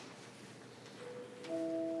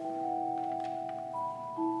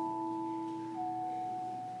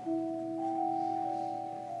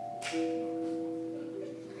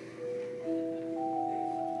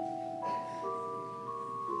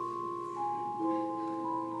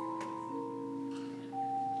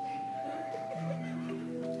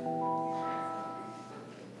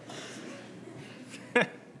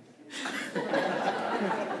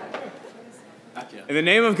In the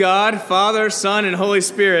name of God, Father, Son, and Holy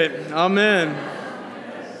Spirit. Amen.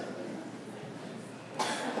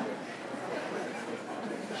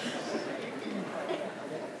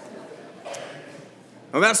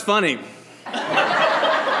 Well, that's funny.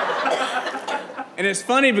 And it's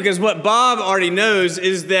funny because what Bob already knows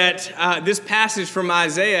is that this passage from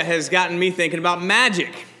Isaiah has gotten me thinking about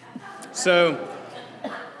magic. So,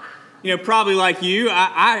 probably like you,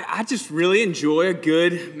 I just really enjoy a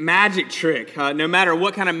good magic trick. No matter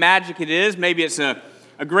what kind of magic it is, maybe it's a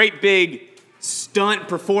great big stunt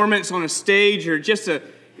performance on a stage or just a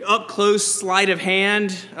up-close sleight of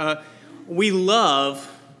hand. We love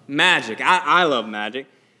magic. I love magic.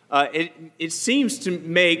 It seems to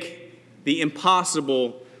make the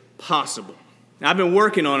impossible possible. Now, I've been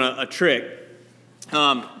working on a trick.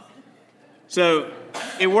 So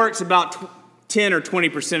it works about 10 or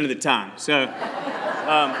 20% of the time. So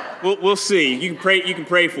we'll see. You can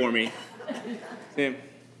pray for me.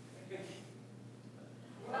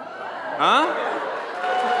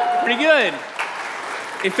 Huh? Pretty good.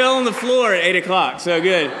 It fell on the floor at 8 o'clock, so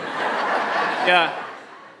good. Yeah.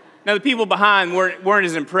 Now the people behind weren't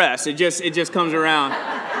as impressed. It just comes around.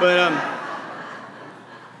 But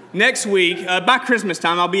next week, by Christmas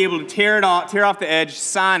time, I'll be able to tear off the edge,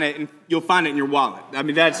 sign it, and you'll find it in your wallet. I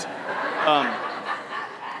mean, that's.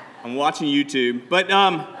 I'm watching YouTube, but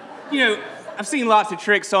I've seen lots of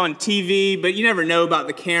tricks on TV, but you never know about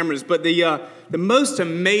the cameras. But the most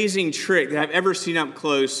amazing trick that I've ever seen up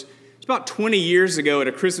close, it's about 20 years ago at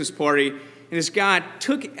a Christmas party, and this guy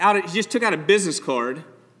took out a business card,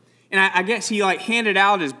 and I guess he handed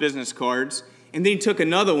out his business cards, and then he took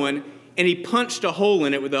another one and he punched a hole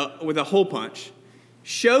in it with a hole punch,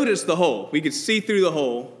 showed us the hole. We could see through the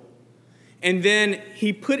hole. And then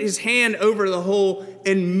he put his hand over the hole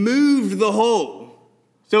and moved the hole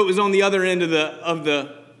so it was on the other end of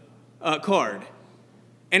the card.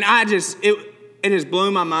 And it has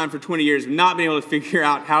blown my mind for 20 years of not being able to figure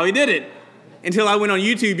out how he did it until I went on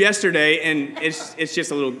YouTube yesterday, and it's just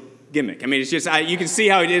a little gimmick. I mean, it's just you can see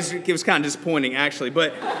how it is. It was kind of disappointing actually,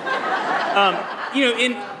 but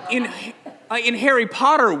in Harry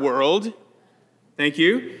Potter world, thank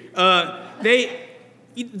you.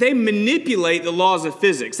 They manipulate the laws of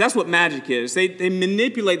physics. That's what magic is. They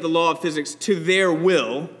manipulate the law of physics to their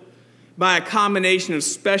will by a combination of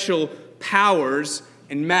special powers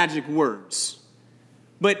and magic words.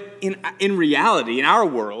 But in reality, in our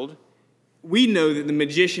world, we know that the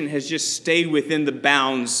magician has just stayed within the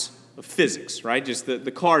bounds of physics, right? Just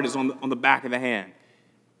the card is on the back of the hand.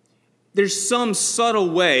 There's some subtle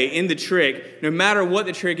way in the trick, no matter what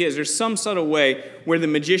the trick is, there's some subtle way where the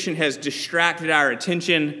magician has distracted our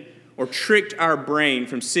attention or tricked our brain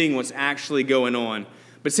from seeing what's actually going on.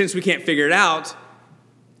 But since we can't figure it out,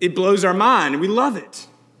 it blows our mind and we love it,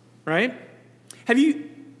 right? Have you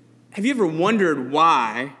ever wondered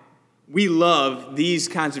why we love these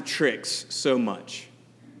kinds of tricks so much?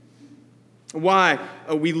 Why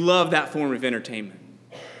we love that form of entertainment?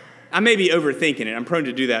 I may be overthinking it. I'm prone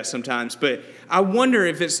to do that sometimes. But I wonder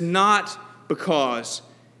if it's not because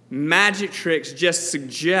magic tricks just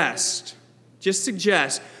suggest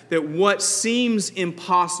that what seems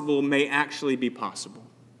impossible may actually be possible.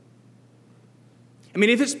 I mean,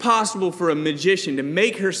 if it's possible for a magician to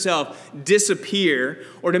make herself disappear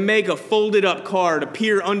or to make a folded up card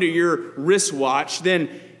appear under your wristwatch, then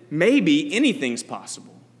maybe anything's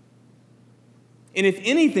possible. And if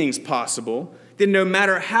anything's possible, then no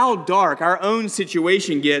matter how dark our own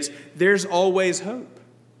situation gets, there's always hope.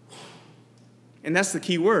 And that's the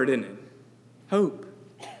key word, isn't it? Hope.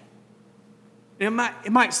 And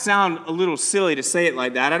it might sound a little silly to say it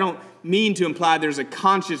like that. I don't mean to imply there's a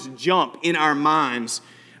conscious jump in our minds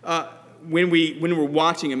when we're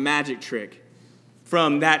watching a magic trick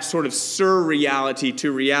from that sort of surreality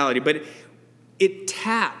to reality. But it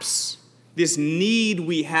taps this need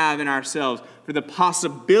we have in ourselves for the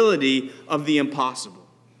possibility of the impossible,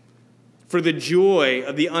 for the joy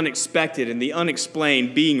of the unexpected and the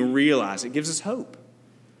unexplained being realized. It gives us hope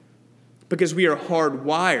because we are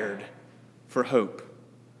hardwired for hope.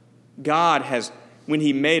 God has, when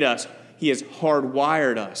He made us, He has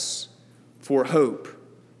hardwired us for hope,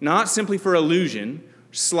 not simply for illusion,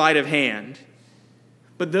 sleight of hand,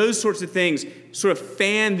 but those sorts of things sort of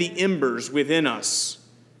fan the embers within us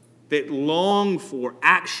that long for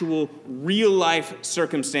actual real-life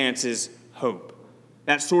circumstances hope.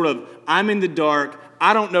 That sort of, I'm in the dark,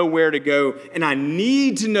 I don't know where to go, and I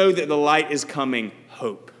need to know that the light is coming,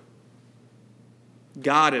 hope.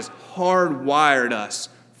 God has hardwired us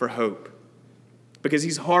for hope because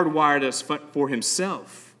He's hardwired us for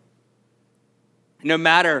Himself. No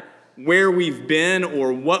matter where we've been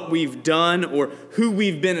or what we've done or who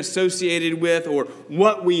we've been associated with or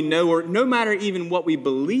what we know or no matter even what we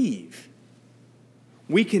believe,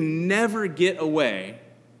 we can never get away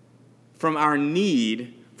from our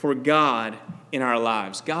need for God in our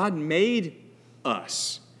lives. God made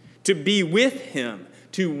us to be with Him,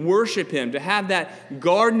 to worship Him, to have that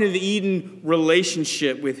Garden of Eden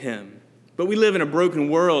relationship with Him. But we live in a broken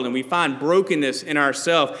world and we find brokenness in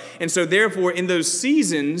ourselves. And so therefore, in those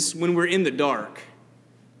seasons when we're in the dark,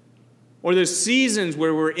 or those seasons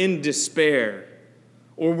where we're in despair,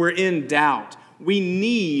 or we're in doubt, we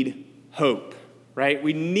need hope, right?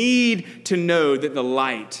 We need to know that the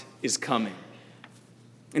light is coming.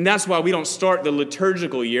 And that's why we don't start the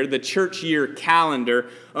liturgical year, the church year calendar,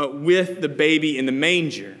 with the baby in the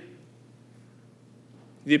manger.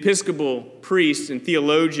 The Episcopal priest and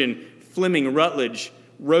theologian Fleming Rutledge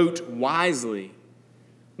wrote wisely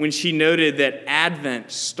when she noted that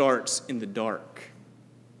Advent starts in the dark.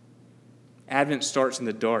 Advent starts in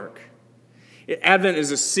the dark. Advent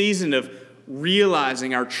is a season of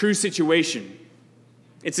realizing our true situation.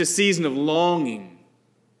 It's a season of longing,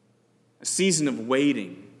 a season of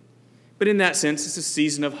waiting. But in that sense, it's a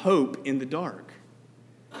season of hope in the dark.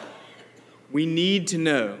 We need to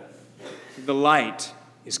know that the light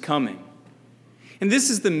is coming. And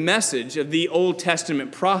this is the message of the Old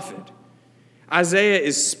Testament prophet. Isaiah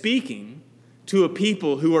is speaking to a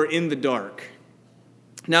people who are in the dark.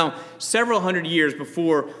 Now, several hundred years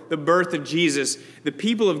before the birth of Jesus, the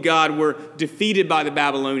people of God were defeated by the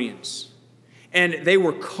Babylonians, and they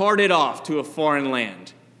were carted off to a foreign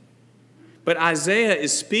land. But Isaiah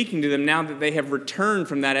is speaking to them now that they have returned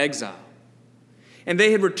from that exile. And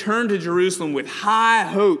they had returned to Jerusalem with high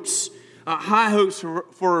hopes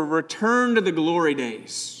for a return to the glory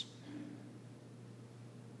days.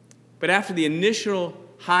 But after the initial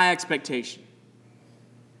high expectation,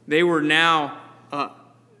 they were now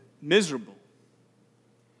miserable.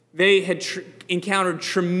 They had encountered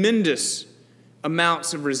tremendous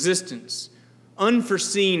amounts of resistance,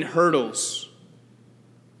 unforeseen hurdles.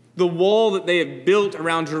 The wall that they have built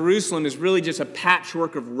around Jerusalem is really just a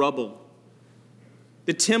patchwork of rubble.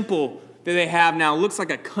 The temple that they have now looks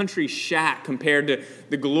like a country shack compared to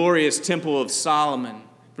the glorious temple of Solomon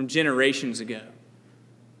from generations ago.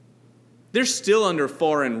 They're still under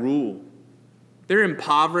foreign rule. They're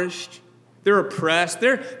impoverished. They're oppressed.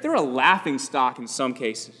 They're a laughingstock in some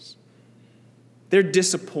cases. They're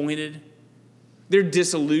disappointed. They're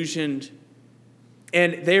disillusioned.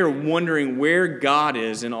 And they are wondering where God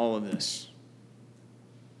is in all of this.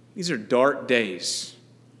 These are dark days.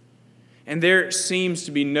 And there seems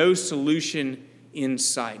to be no solution in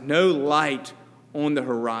sight, no light on the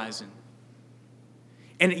horizon.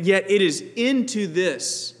 And yet it is into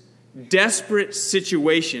this desperate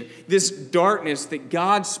situation, this darkness, that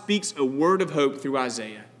God speaks a word of hope through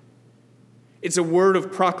Isaiah. It's a word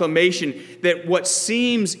of proclamation that what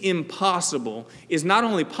seems impossible is not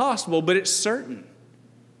only possible, but it's certain.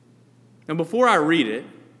 Now, before I read it,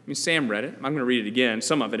 Sam read it. I'm going to read it again,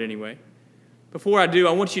 some of it anyway. Before I do,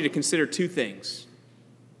 I want you to consider two things.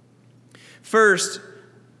 First,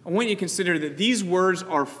 I want you to consider that these words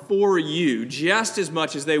are for you just as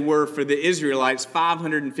much as they were for the Israelites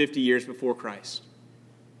 550 years before Christ.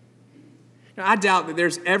 Now, I doubt that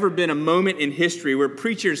there's ever been a moment in history where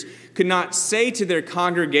preachers could not say to their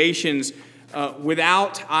congregations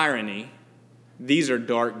without irony, these are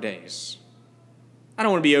dark days. I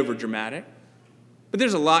don't want to be overdramatic, but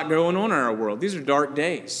there's a lot going on in our world. These are dark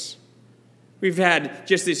days. We've had,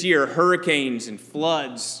 just this year, hurricanes and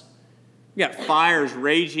floods. We've got fires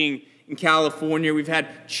raging in California. We've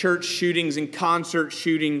had church shootings and concert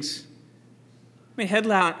shootings. I mean,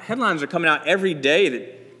 headlines are coming out every day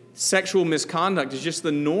that sexual misconduct is just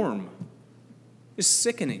the norm. It's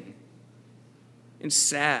sickening and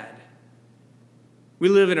sad. We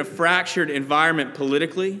live in a fractured environment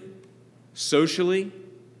politically, socially,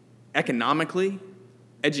 economically,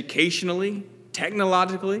 educationally,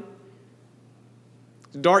 technologically.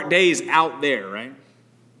 Dark days out there, right?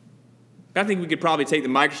 I think we could probably take the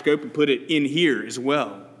microscope and put it in here as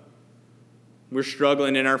well. We're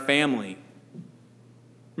struggling in our family.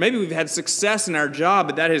 Maybe we've had success in our job,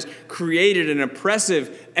 but that has created an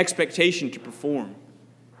oppressive expectation to perform.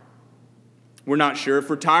 We're not sure if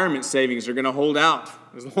retirement savings are going to hold out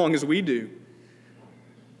as long as we do.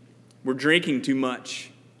 We're drinking too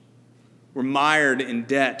much. We're mired in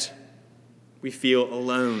debt. We feel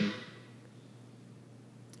alone.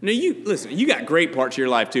 Now, you got great parts of your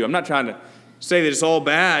life too. I'm not trying to say that it's all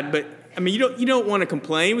bad, but I mean, you don't want to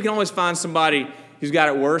complain. We can always find somebody who's got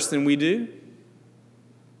it worse than we do.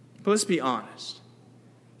 But let's be honest.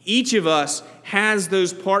 Each of us has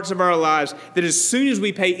those parts of our lives that as soon as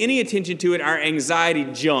we pay any attention to it, our anxiety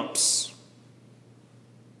jumps.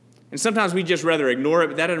 And sometimes we just rather ignore it,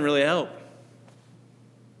 but that doesn't really help.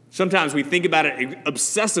 Sometimes we think about it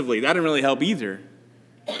obsessively. That doesn't really help either.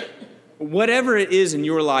 Whatever it is in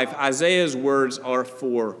your life, Isaiah's words are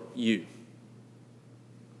for you.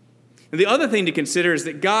 And the other thing to consider is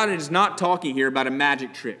that God is not talking here about a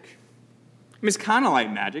magic trick. I mean, it's kind of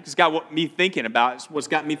like magic. It's got what's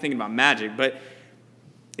got me thinking about magic, but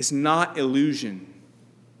it's not illusion.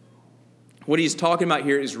 What he's talking about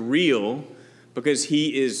here is real because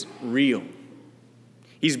he is real.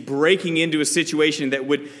 He's breaking into a situation that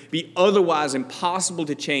would be otherwise impossible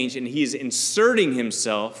to change, and he is inserting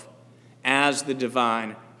himself as the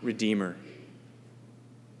divine Redeemer.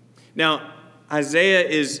 Now, Isaiah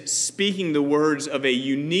is speaking the words of a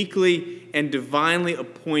uniquely and divinely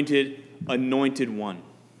appointed anointed one,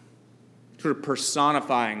 sort of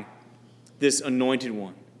personifying this anointed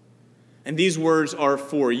one. And these words are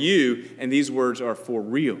for you, and these words are for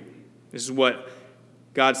real. This is what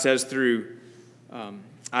God says through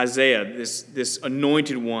Isaiah, this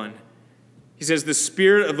anointed one. He says, "The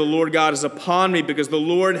Spirit of the Lord God is upon me because the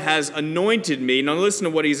Lord has anointed me." Now listen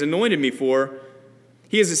to what he's anointed me for.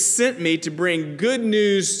 He has sent me to bring good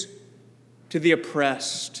news to the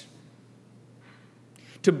oppressed.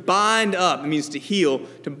 To bind up, it means to heal,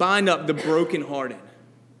 to bind up the brokenhearted.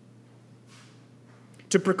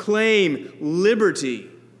 To proclaim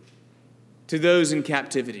liberty to those in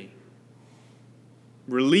captivity.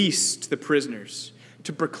 Release to the prisoners.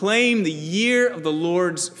 To proclaim the year of the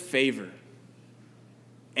Lord's favor.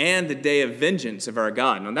 And the day of vengeance of our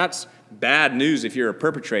God. Now that's bad news if you're a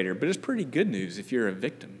perpetrator, but it's pretty good news if you're a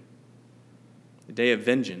victim. The day of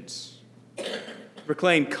vengeance. To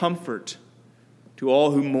proclaim comfort to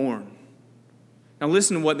all who mourn. Now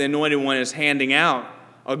listen to what the anointed one is handing out.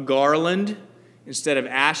 A garland instead of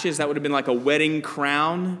ashes. That would have been like a wedding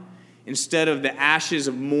crown. Instead of the ashes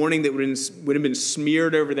of mourning that would have been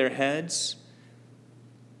smeared over their heads.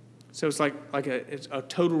 So it's like it's a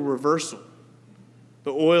total reversal.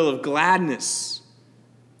 The oil of gladness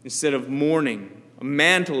instead of mourning. A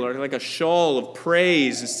mantle or like a shawl of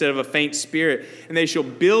praise instead of a faint spirit. And they shall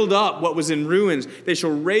build up what was in ruins. They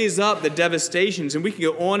shall raise up the devastations. And we can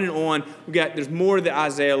go on and on. There's more of the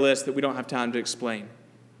Isaiah list that we don't have time to explain.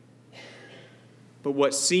 But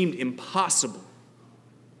what seemed impossible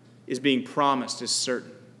is being promised as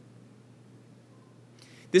certain.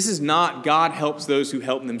 This is not God helps those who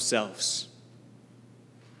help themselves.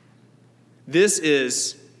 This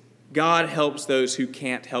is God helps those who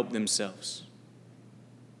can't help themselves.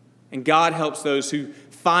 And God helps those who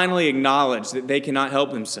finally acknowledge that they cannot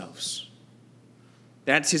help themselves.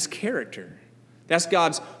 That's his character. That's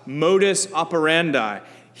God's modus operandi.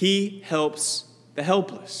 He helps the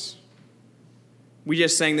helpless. We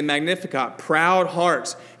just sang the Magnificat. Proud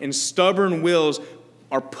hearts and stubborn wills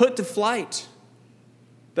are put to flight.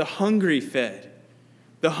 The hungry fed.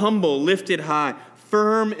 The humble lifted high.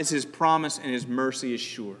 Firm is his promise and his mercy is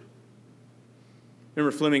sure.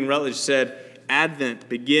 Remember Fleming Rutledge said, Advent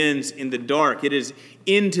begins in the dark. It is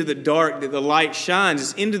into the dark that the light shines.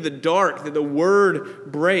 It's into the dark that the word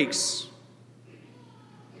breaks.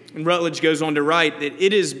 And Rutledge goes on to write that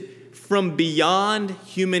it is from beyond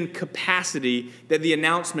human capacity that the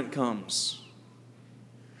announcement comes.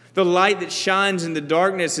 The light that shines in the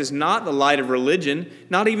darkness is not the light of religion,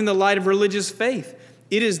 not even the light of religious faith.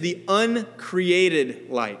 It is the uncreated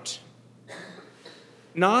light.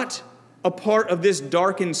 Not a part of this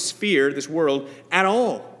darkened sphere, this world, at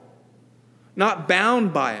all. Not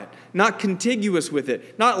bound by it, not contiguous with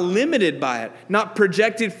it, not limited by it, not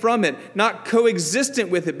projected from it, not coexistent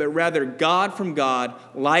with it, but rather God from God,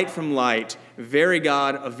 light from light, very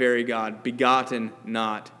God of very God, begotten,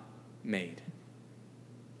 not made.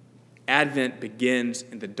 Advent begins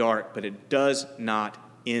in the dark, but it does not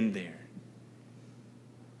end there.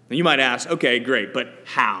 Now you might ask, okay, great, but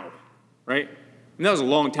how? Right? And that was a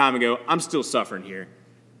long time ago. I'm still suffering here.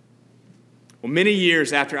 Well, many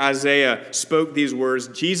years after Isaiah spoke these words,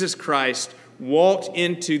 Jesus Christ walked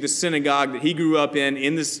into the synagogue that he grew up in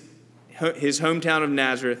his hometown of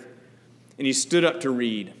Nazareth, and he stood up to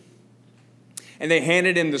read. And they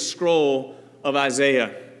handed him the scroll of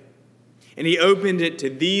Isaiah. And he opened it to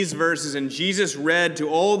these verses, and Jesus read to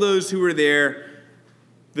all those who were there,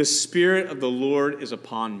 "The Spirit of the Lord is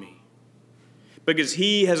upon me, because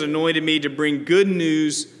he has anointed me to bring good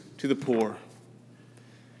news to the poor,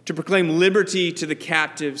 to proclaim liberty to the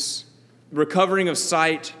captives, recovering of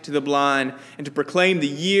sight to the blind, and to proclaim the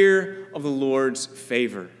year of the Lord's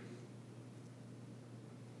favor."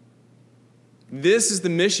 This is the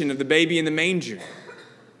mission of the baby in the manger.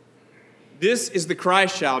 This is the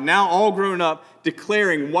Christ child, now all grown up,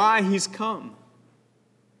 declaring why he's come.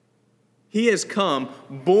 He has come,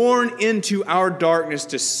 born into our darkness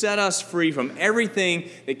to set us free from everything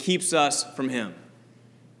that keeps us from him.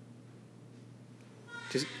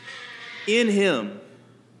 In him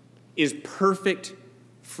is perfect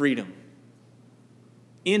freedom.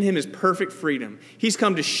 In him is perfect freedom. He's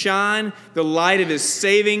come to shine the light of his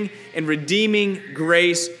saving and redeeming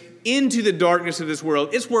grace into the darkness of this world.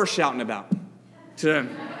 It's worth shouting about today.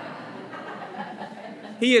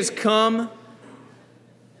 He has come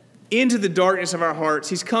into the darkness of our hearts.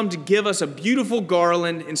 He's come to give us a beautiful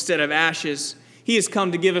garland instead of ashes. He has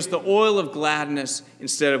come to give us the oil of gladness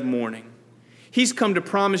instead of mourning. He's come to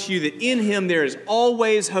promise you that in him there is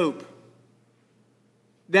always hope.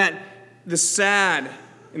 That the sad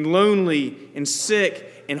and lonely and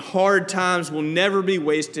sick and hard times will never be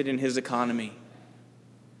wasted in his economy.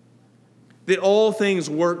 That all things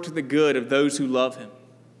work to the good of those who love him.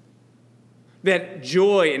 That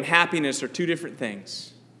joy and happiness are two different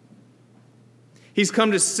things. He's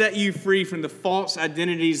come to set you free from the false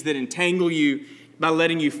identities that entangle you by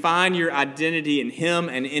letting you find your identity in him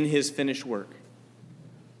and in his finished work.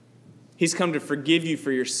 He's come to forgive you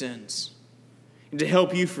for your sins and to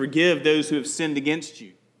help you forgive those who have sinned against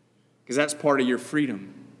you, because that's part of your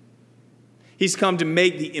freedom. He's come to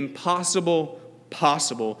make the impossible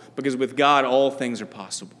possible, because with God all things are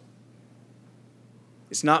possible.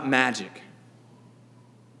 It's not magic,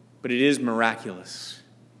 but it is miraculous.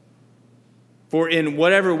 For in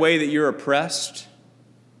whatever way that you're oppressed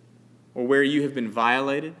or where you have been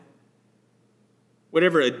violated,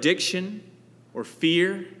 whatever addiction or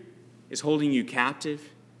fear is holding you captive,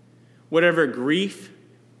 whatever grief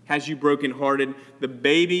has you brokenhearted, the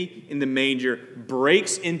baby in the manger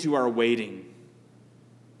breaks into our waiting,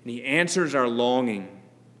 and he answers our longing,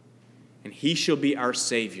 and he shall be our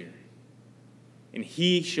Savior, and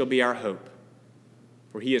he shall be our hope,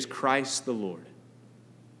 for he is Christ the Lord.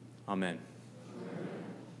 Amen.